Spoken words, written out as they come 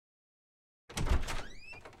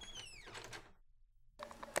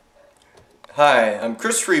Hi, I'm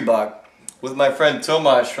Chris Freebach with my friend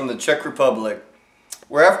Tomáš from the Czech Republic.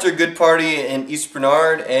 We're after a good party in East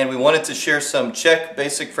Bernard and we wanted to share some Czech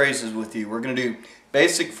basic phrases with you. We're going to do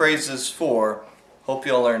basic phrases 4. Hope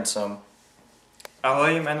you all learned some.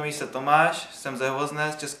 Ahoj, jmenuji se Tomáš, jsem ze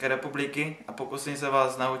Hvozné z České republiky a pokusím se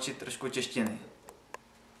vás naučit trošku češtiny.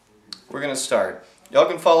 We're going to start. Y'all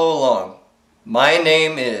can follow along. My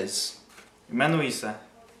name is. Jmenuji se.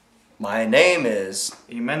 My name is.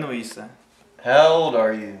 Jmenuji se. How old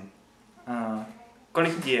are you?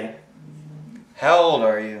 Kolik ti je? How old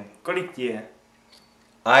are you? Kolik ti je?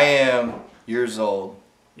 I am years old.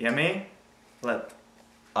 Je mi let.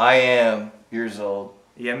 I am years old.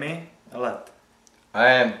 Je mi let. I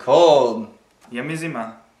am cold. Je mi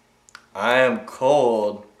zima. I am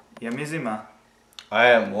cold. Je mi zima. I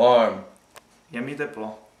am warm. Je mi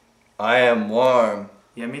teplo. I am warm.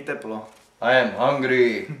 Je mi teplo. I am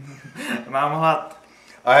hungry. Mám hlad.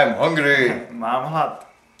 I am hungry. Mám hlad.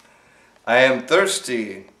 I am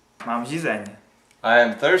thirsty. Mám žízeň. I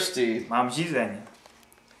am thirsty. Mám žízeň.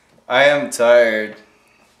 I am tired.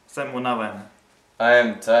 Jsem unaven. I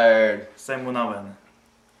am tired. Jsem unaven.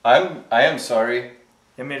 I am sorry.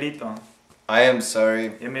 Je mi líto. I am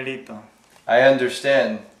sorry. Je mi líto. I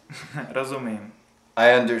understand. Rozumím.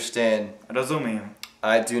 I understand. Rozumím.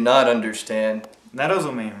 I do not understand.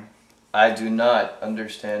 Nerozumím. I do not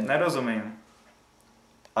understand. Nerozumím.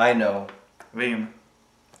 I know. Vím.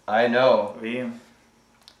 I know. Vím.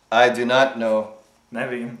 I do not know.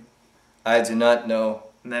 Nevím. I do not know.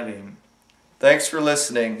 Nevím. Thanks for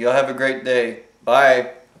listening. You'll have a great day.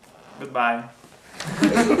 Bye. Goodbye.